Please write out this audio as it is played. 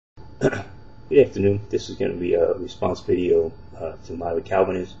Good afternoon. This is going to be a response video to Moderate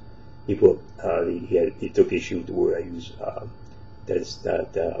Calvinist. He took issue with the word I use,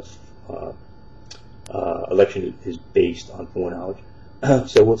 that election is based on foreknowledge.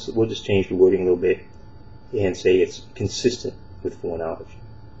 So we'll just change the wording a little bit and say it's consistent with foreknowledge.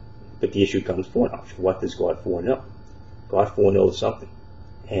 But the issue comes foreknowledge. What does God foreknow? God foreknows something,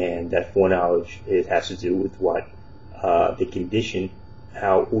 and that foreknowledge, it has to do with what the condition,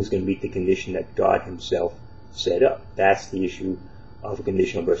 who's going to meet the condition that God Himself set up. That's the issue of a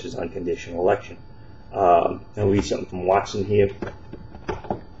conditional versus unconditional election. I'll read something from Watson here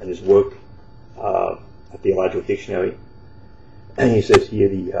in his work, a theological dictionary. And he says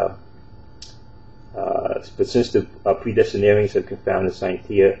here, but since the predestinarians have confounded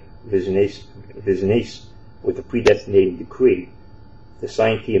scientia visionis with the predestinating decree, the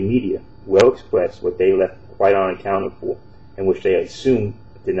scientia media well express what they left quite unaccounted for, and which they assumed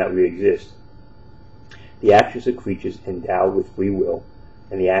did not really exist. The actions of creatures endowed with free will,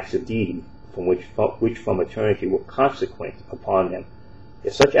 and the acts of deity which from eternity were consequent upon them.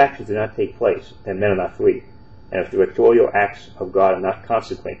 If such actions do not take place, then men are not free. And if the directorial acts of God are not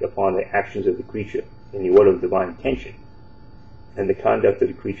consequent upon the actions of the creature in the order of divine intention, and the conduct of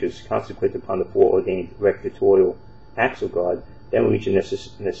the creature is consequent upon the foreordained rectorial acts of God, then we reach a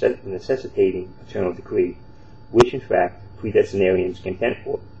necessitating eternal decree, which in fact predestinarians contend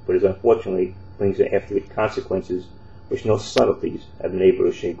for, but is unfortunately brings after it consequences which no subtleties have been able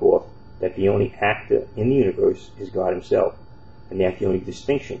to shake off, that the only actor in the universe is God Himself, and that the only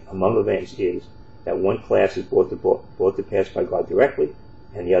distinction among events is that one class is brought to pass by God directly,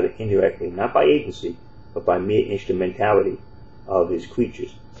 and the other indirectly, not by agency, but by mere instrumentality of His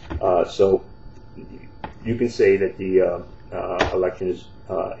creatures. So you can say that the election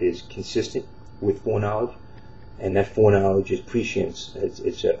is consistent with foreknowledge, and that foreknowledge is prescience.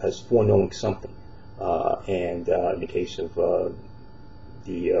 It's foreknowing something. And in the case of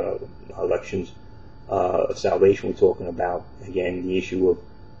the elections of salvation, we're talking about, again, the issue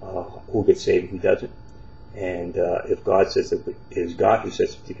of who gets saved and who doesn't. And if God says that it is God who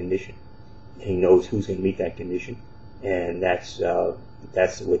sets up the condition, He knows who's going to meet that condition, and that's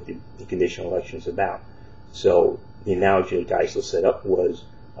what the conditional election is about. So the analogy that Geisler set up was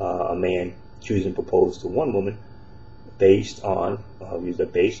a man choosing to propose to one woman based on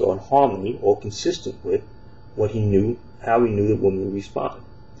harmony or consistent with what he knew, how he knew the woman would respond,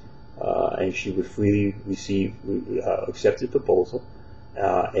 and she would freely accept his proposal,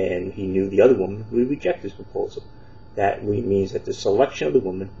 and he knew the other woman would reject his proposal. That means that the selection of the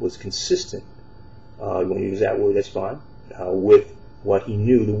woman was consistent. You want to use that word, that's fine, with what he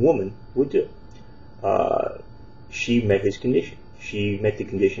knew the woman would do. She met his condition. She met the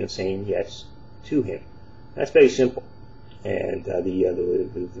condition of saying yes to him. That's very simple. And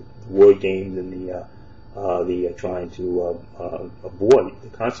the word games and the trying to avoid the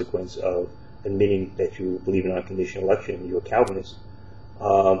consequence of admitting that you believe in unconditional election and you're a Calvinist,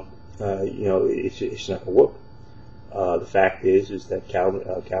 it's not going to work. The fact is that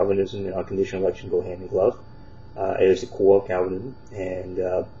Calvinism and unconditional election go hand in glove. It is the core of Calvinism,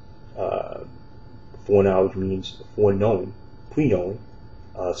 and foreknowledge means foreknowing, pre-knowing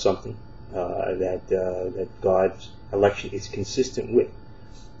something that God's election is consistent with.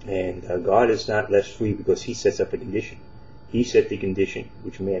 And God is not less free because He sets up a condition. He set the condition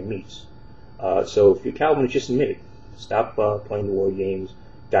which man meets. So if you're Calvinist, just admit it. Stop playing the word games.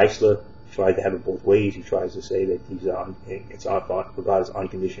 Geisler tried to have it both ways. He tries to say that God is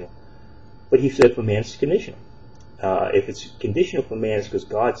unconditional, but he said for man it's conditional. If it's conditional for man, it's because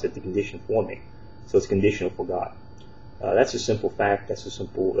God set the condition for me, so it's conditional for God. That's a simple fact. That's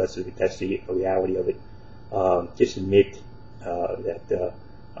the reality of it. Just admit that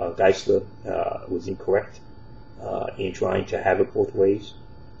Geisler was incorrect in trying to have it both ways.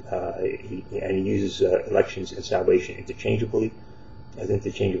 He uses elections and salvation interchangeably, as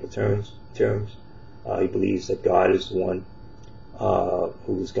interchangeable terms. He believes that God is the one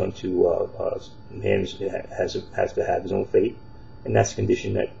who is going to man has to have his own fate, and that's the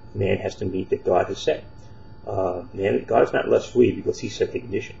condition that man has to meet that God has set. God is not less free because He set the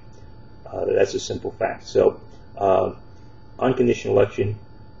condition. That's a simple fact. So unconditional election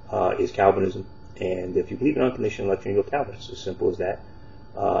is Calvinism, and if you believe in unconditional election, you're a Calvinist. As simple as that.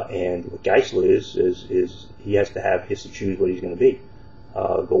 And what Geisler is he has to choose what he's going to be,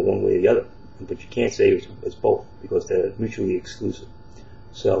 go one way or the other. But you can't say it's both because they're mutually exclusive.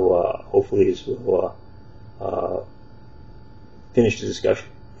 So hopefully this will finish the discussion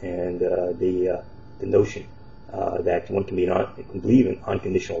and the notion that one can believe in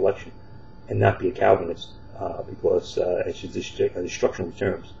unconditional election and not be a Calvinist because it's a destruction of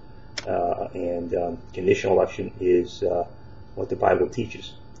terms. and conditional election is what the Bible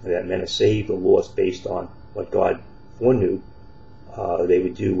teaches, that men are saved or lost based on what God foreknew they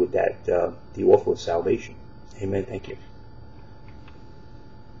would do with that the offer of salvation. Amen. Thank you.